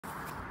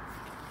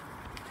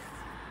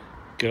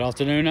Good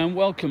afternoon and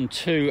welcome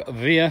to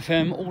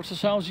VFM Auto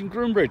Sales in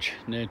Groombridge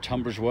near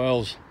Tunbridge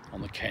Wells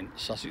on the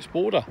Kent-Sussex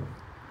border.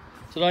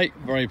 Today,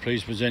 very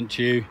pleased to present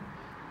to you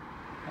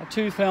a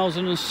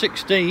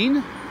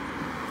 2016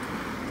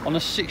 on a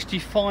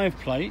 65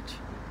 plate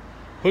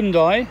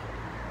Hyundai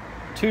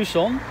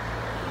Tucson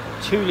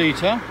 2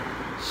 litre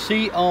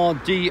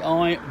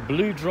CRDI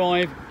Blue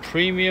Drive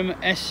Premium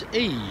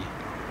SE.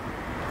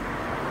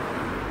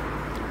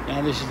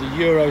 Now this is the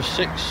Euro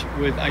 6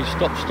 with a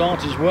stop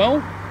start as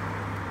well.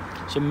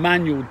 It's a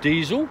manual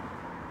diesel,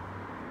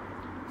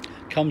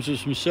 comes with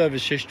some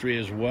service history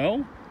as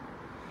well,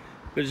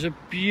 but it's a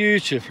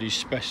beautifully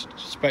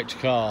spec'd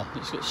car.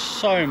 It's got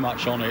so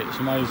much on it, it's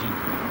amazing.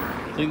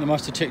 I think they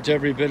must have ticked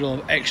every bit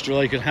of extra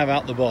they could have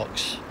out the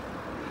box.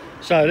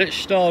 So let's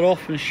start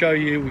off and show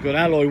you, we've got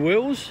alloy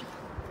wheels.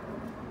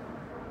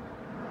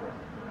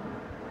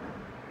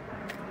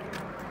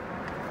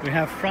 We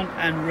have front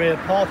and rear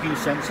parking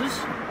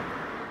sensors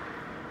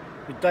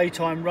with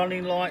daytime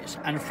running lights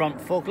and front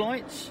fog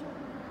lights.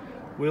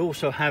 We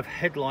also have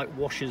headlight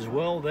wash as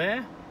well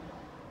there,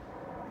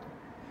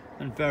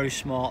 and very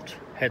smart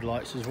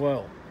headlights as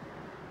well.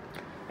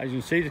 As you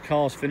can see, the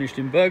car's finished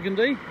in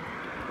burgundy,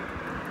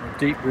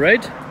 deep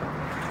red.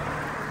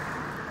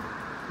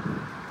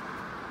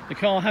 The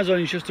car has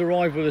only just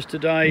arrived with us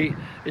today.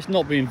 It's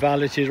not been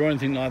valeted or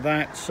anything like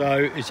that,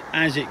 so it's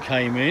as it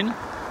came in.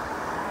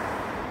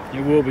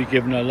 It will be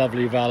given a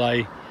lovely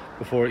valet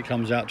before it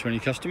comes out to any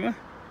customer.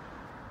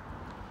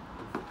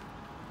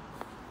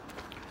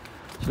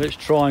 So let's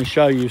try and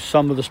show you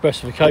some of the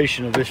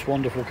specification of this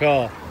wonderful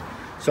car.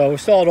 So we'll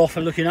start off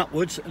and looking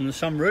upwards in the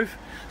sunroof.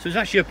 So it's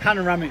actually a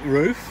panoramic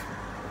roof,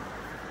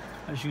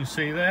 as you can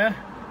see there.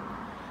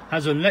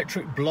 Has an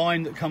electric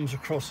blind that comes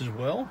across as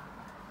well.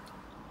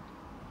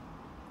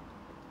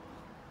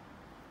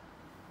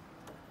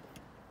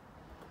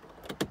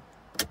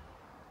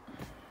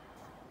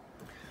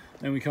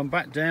 Then we come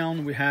back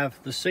down, we have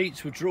the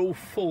seats which are all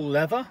full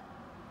leather.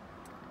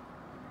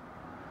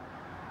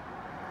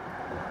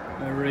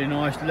 A really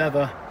nice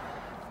leather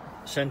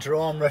centre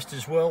armrest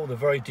as well, with a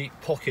very deep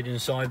pocket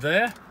inside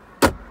there.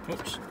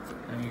 Oops,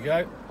 there we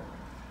go.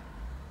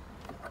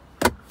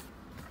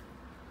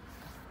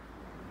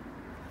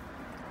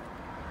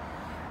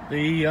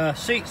 The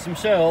seats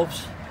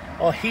themselves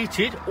are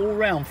heated all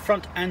round,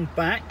 front and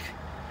back,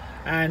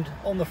 and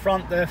on the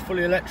front they're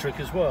fully electric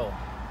as well.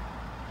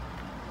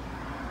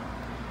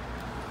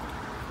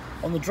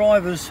 On the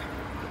driver's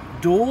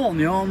door, on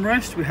the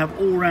armrest, we have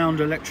all-round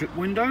electric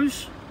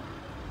windows,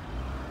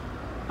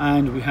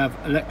 and we have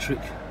electric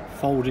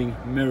folding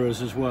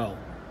mirrors as well.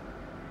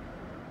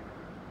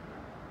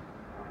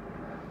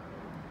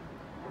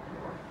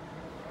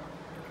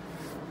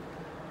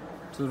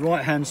 To the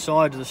right hand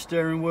side of the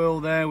steering wheel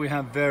there, we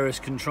have various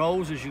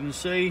controls, as you can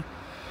see.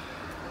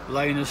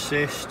 Lane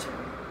assist,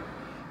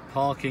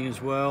 parking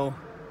as well,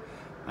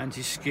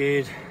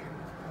 anti-skid,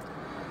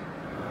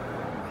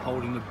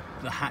 holding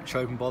the hatch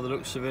open by the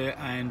looks of it,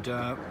 and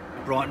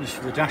brightness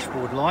for the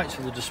dashboard lights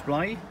for the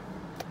display.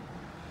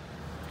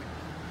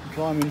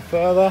 Climbing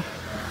further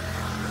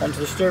onto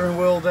the steering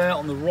wheel there,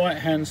 on the right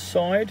hand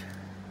side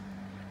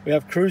we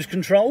have cruise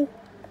control,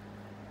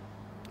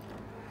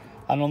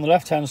 and on the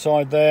left hand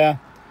side there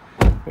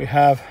we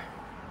have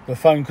the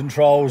phone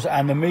controls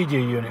and the media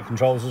unit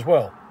controls as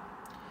well.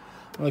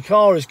 And the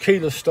car is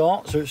keyless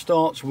start, so it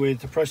starts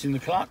with pressing the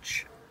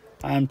clutch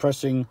and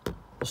pressing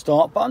the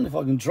start button. If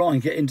I can try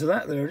and get into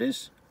that, there it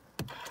is.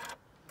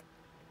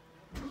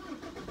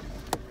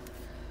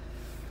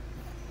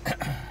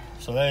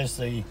 So there's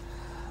the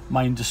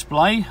main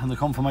display and the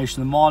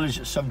confirmation of the mileage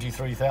at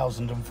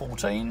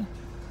 73,014.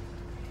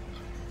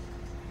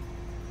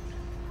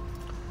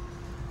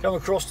 Come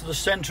across to the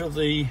centre of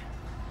the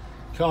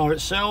car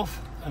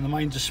itself and the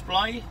main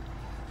display.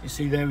 You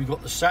see there we've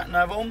got the sat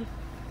nav on.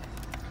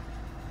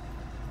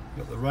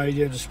 Got the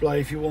radio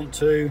display if you want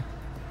to,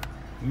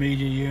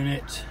 media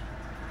unit.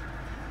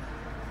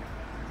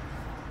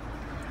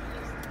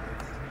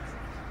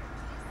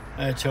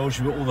 It tells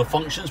you all the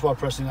functions by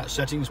pressing that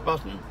settings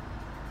button.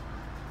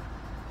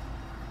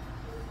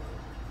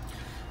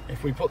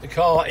 If we put the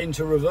car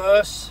into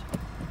reverse,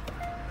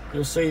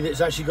 you'll see that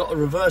it's actually got a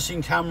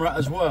reversing camera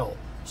as well.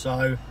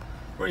 So it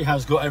really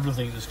has got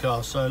everything in this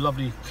car. So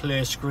lovely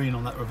clear screen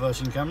on that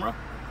reversing camera.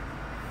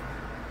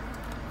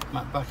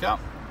 Map back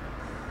up.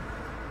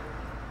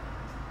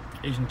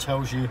 It even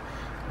tells you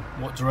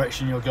what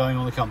direction you're going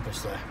on the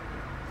compass there.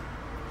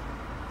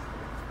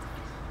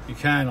 You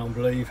can, I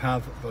believe,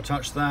 have, if I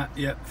touch that,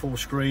 yep, full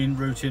screen,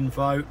 route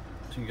info. So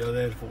you can go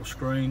there to full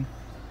screen.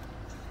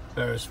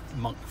 Various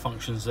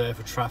functions there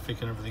for traffic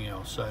and everything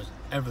else, so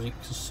everything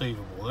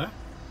conceivable there.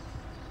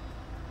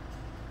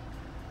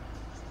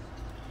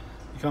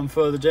 You come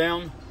further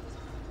down,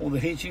 all the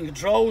heating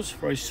controls,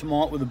 very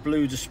smart with a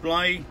blue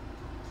display.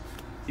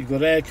 You've got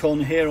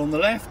aircon here on the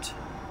left,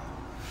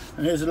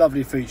 and here's a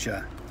lovely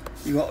feature.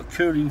 You've got a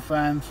cooling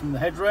fan from the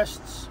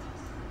headrests,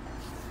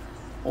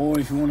 or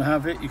if you want to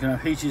have it, you can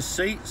have heated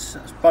seats.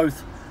 That's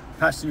both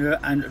passenger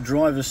and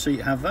driver's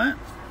seat have that.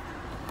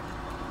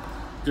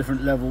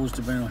 different levels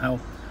depending on how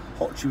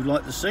hot you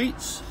like the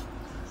seats.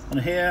 And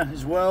here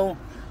as well,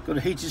 got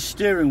a heated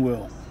steering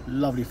wheel.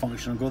 Lovely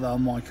function. I've got that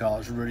on my car.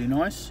 It's really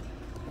nice.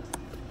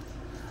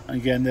 And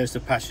again, there's the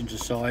passenger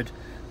side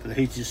for the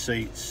heated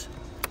seats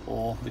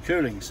or the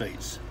cooling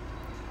seats.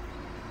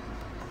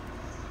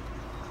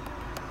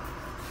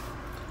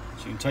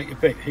 So you can take your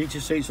pick,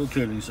 heated seats or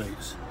cooling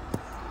seats.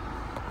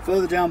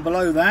 Further down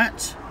below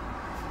that,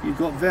 you've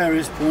got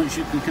various points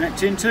you can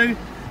connect into.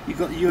 You've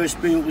got the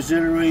USB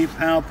auxiliary,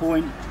 power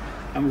point,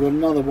 and we've got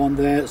another one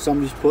there that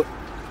somebody's put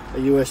a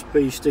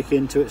USB stick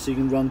into it so you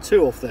can run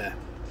 2 off there.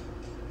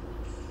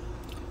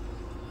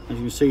 As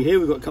you can see here,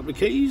 we've got a couple of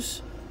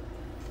keys.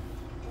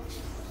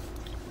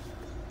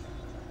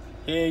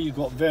 Here you've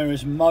got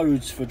various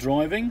modes for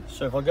driving.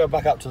 So if I go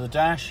back up to the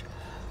dash,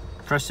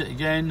 press it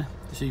again,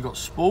 you see you've got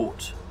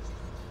sport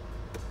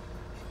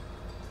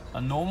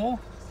and normal.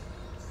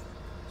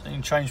 So you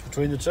can change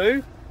between the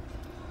two.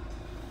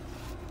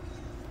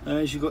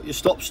 There's you've got your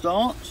stop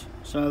start,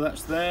 so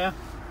that's there.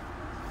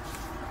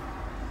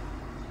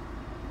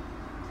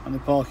 And the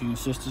parking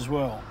assist as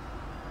well.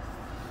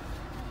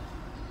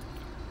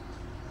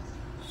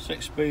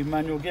 6-speed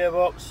manual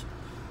gearbox,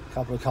 a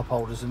couple of cup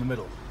holders in the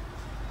middle.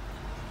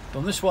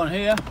 On this one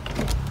here,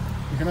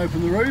 you can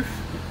open the roof,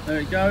 there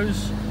it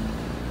goes.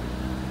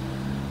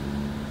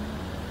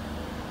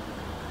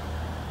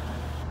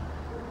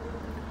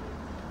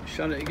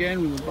 Shut it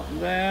again with the button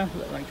there,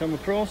 let that come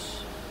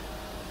across.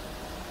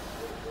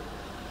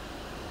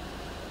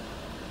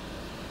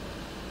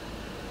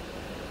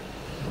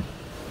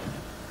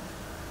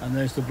 And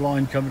there's the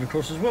blind coming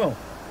across as well.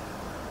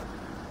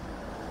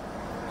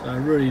 So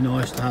really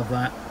nice to have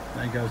that.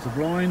 There goes the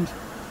blind.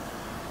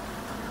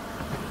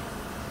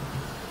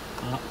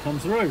 And up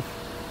comes the roof.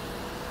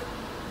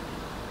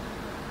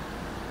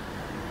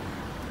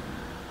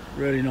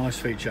 Really nice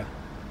feature.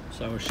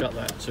 So we'll shut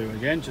that too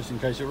again, just in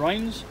case it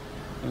rains.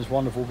 And it's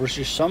wonderful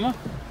British summer.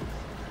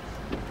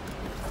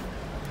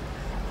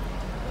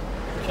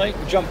 Okay,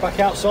 we'll jump back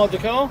outside the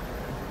car.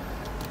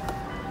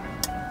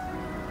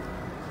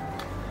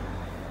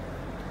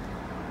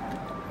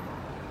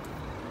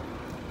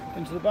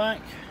 Into the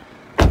back.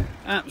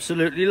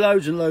 Absolutely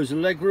loads and loads of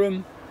leg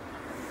room.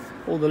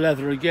 All the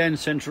leather again,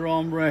 centre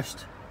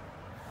armrest.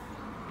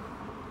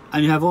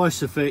 And you have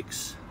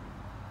Isofix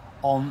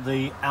on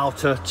the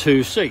outer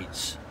 2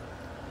 seats.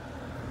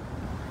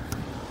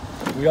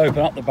 We open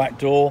up the back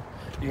door,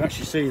 you can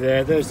actually see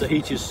there's the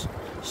heated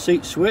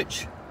seat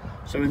switch.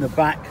 So in the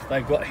back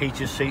they've got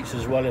heated seats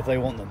as well if they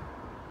want them.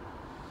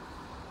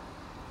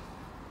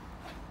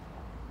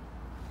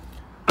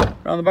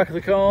 Around the back of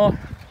the car,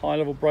 high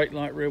level brake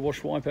light, rear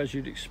wash wiper as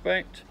you'd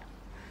expect.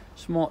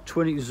 Smart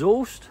twin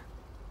exhaust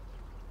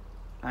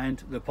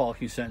and the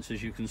parking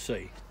sensors you can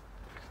see.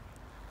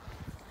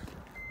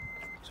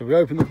 So we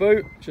open the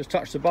boot, just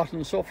touch the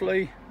button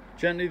softly,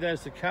 gently,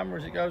 there's the camera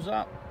as it goes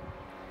up.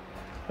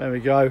 There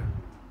we go,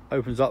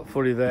 opens up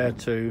fully there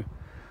to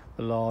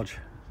the large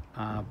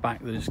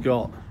back that it's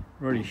got.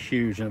 Really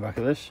huge in the back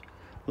of this,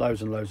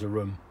 loads and loads of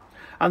room.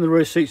 And the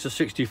rear seats are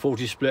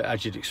 60-40 split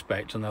as you'd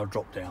expect, and they'll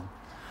drop down.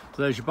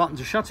 So there's your button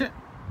to shut it.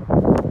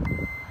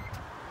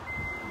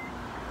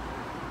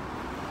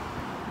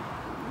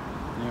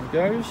 There it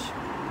goes.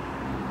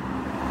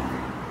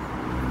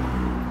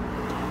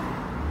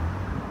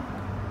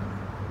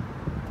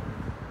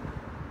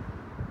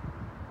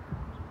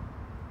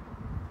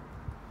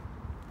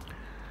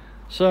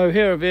 So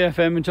here at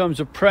VFM, in terms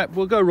of prep,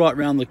 we'll go right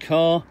around the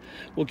car.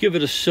 We'll give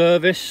it a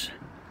service,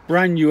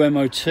 brand new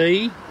MOT,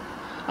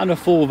 and a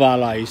full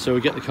valet, so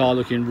we get the car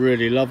looking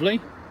really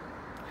lovely.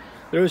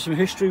 There is some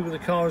history with the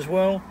car as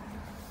well.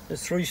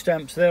 There's 3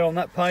 stamps there on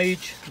that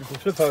page. If we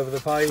flip over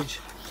the page,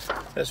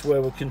 that's where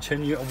we'll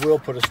continue, and we'll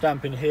put a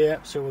stamp in here,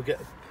 so we'll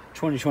get a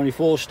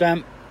 2024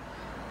 stamp.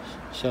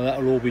 So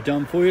that will all be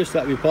done for you. So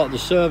that'll be part of the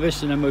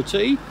service and MOT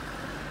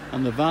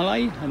and the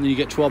valet, and then you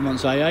get 12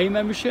 months AA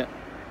membership.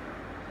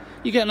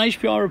 You get an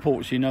HPI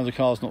report, so you know the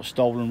car's not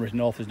stolen, written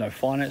off, there's no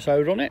finance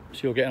owed on it. So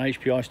you'll get an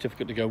HPI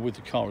certificate to go with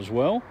the car as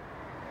well.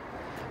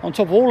 On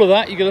top of all of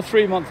that, you get a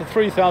 3-month or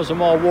 3,000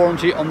 mile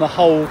warranty on the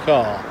whole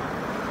car.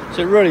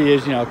 So it really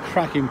is, you know, a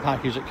cracking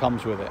package that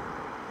comes with it.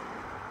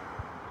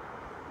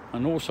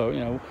 And also, you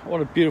know,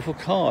 what a beautiful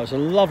car. It's a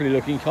lovely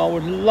looking car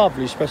with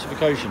lovely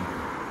specification.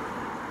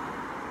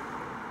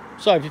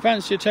 So if you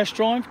fancy a test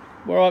drive,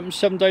 we're open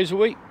 7 days a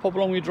week. Pop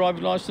along with your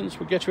driving licence,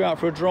 we'll get you out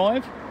for a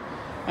drive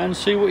and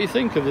see what you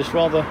think of this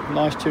rather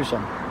nice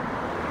Tucson.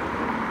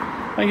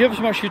 Thank you ever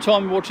so much for your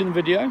time watching the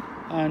video,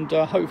 and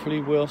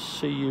hopefully we'll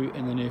see you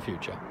in the near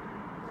future.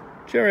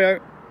 Cheerio.